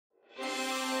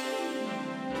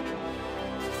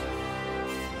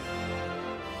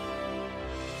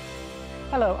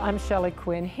Hello, I'm Shelley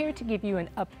Quinn, here to give you an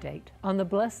update on the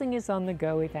Blessing is on the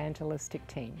Go Evangelistic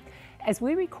Team. As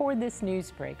we record this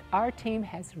news break, our team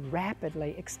has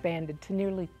rapidly expanded to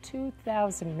nearly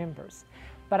 2,000 members.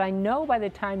 But I know by the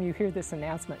time you hear this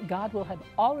announcement, God will have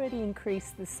already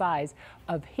increased the size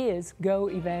of His Go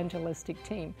Evangelistic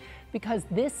Team, because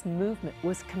this movement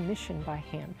was commissioned by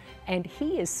Him, and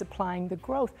He is supplying the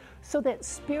growth so that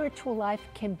spiritual life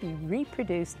can be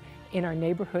reproduced in our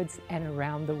neighborhoods and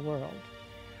around the world.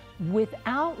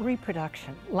 Without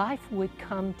reproduction, life would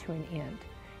come to an end.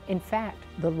 In fact,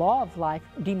 the law of life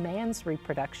demands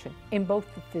reproduction in both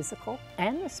the physical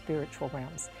and the spiritual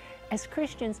realms. As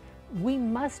Christians, we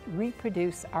must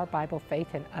reproduce our Bible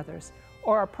faith in others,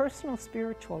 or our personal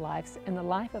spiritual lives and the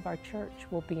life of our church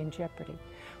will be in jeopardy.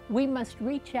 We must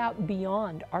reach out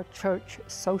beyond our church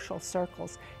social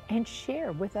circles and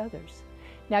share with others.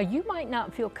 Now, you might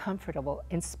not feel comfortable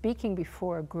in speaking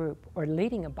before a group or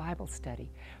leading a Bible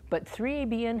study, but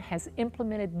 3ABN has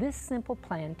implemented this simple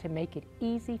plan to make it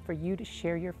easy for you to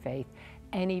share your faith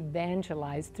and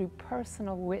evangelize through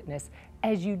personal witness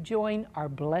as you join our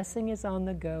Blessing is on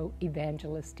the Go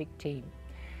evangelistic team.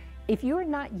 If you are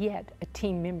not yet a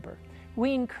team member,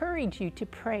 we encourage you to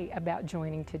pray about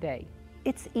joining today.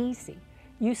 It's easy.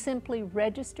 You simply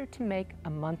register to make a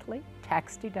monthly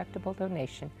tax-deductible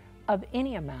donation of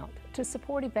any amount to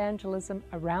support evangelism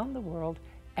around the world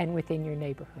and within your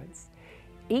neighborhoods.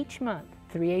 Each month,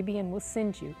 3ABN will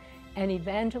send you an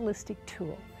evangelistic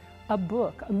tool, a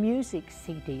book, a music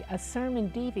CD, a sermon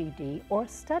DVD, or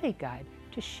study guide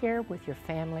to share with your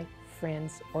family,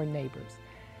 friends, or neighbors.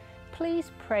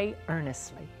 Please pray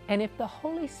earnestly, and if the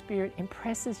Holy Spirit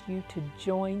impresses you to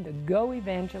join the Go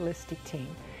Evangelistic Team,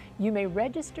 you may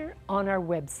register on our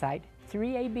website,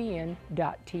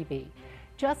 3abn.tv.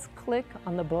 Just click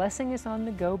on the Blessing is on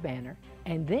the Go banner,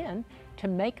 and then to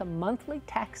make a monthly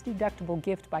tax-deductible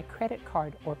gift by credit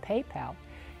card or PayPal,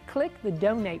 click the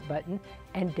Donate button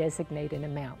and designate an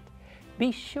amount.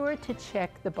 Be sure to check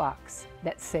the box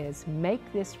that says Make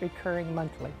this recurring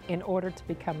monthly in order to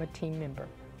become a team member.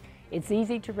 It's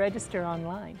easy to register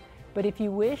online, but if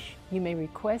you wish, you may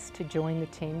request to join the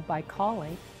team by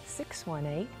calling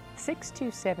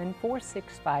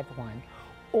 618-627-4651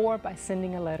 or by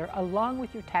sending a letter along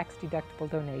with your tax-deductible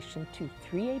donation to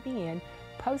 3ABN,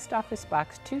 Post Office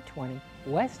Box 220,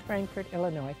 West Frankfort,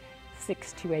 Illinois,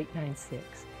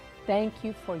 62896. Thank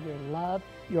you for your love,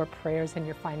 your prayers, and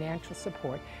your financial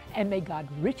support, and may God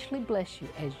richly bless you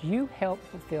as you help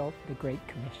fulfill the Great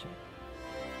Commission.